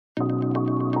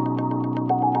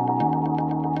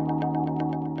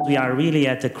we are really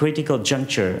at the critical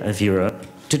juncture of Europe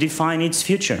to define its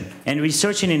future. And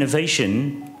research and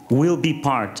innovation will be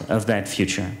part of that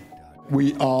future.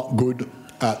 We are good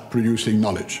at producing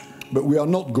knowledge, but we are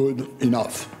not good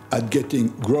enough at getting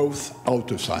growth out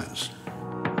of science.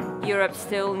 Europe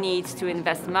still needs to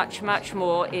invest much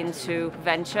more into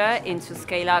venture, into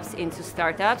scale-ups, into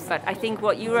startups. But I think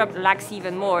what Europe lacks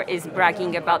even more is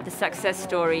bragging about the success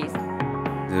stories.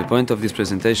 The point of this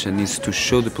presentation is to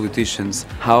show the politicians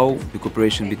how the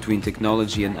cooperation between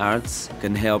technology and arts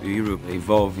can help Europe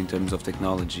evolve in terms of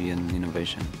technology and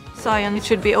innovation. Science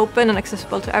should be open and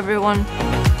accessible to everyone.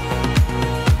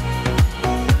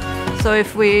 So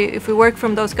if we work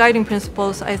from those guiding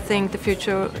principles, I think the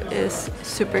future is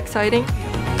super exciting.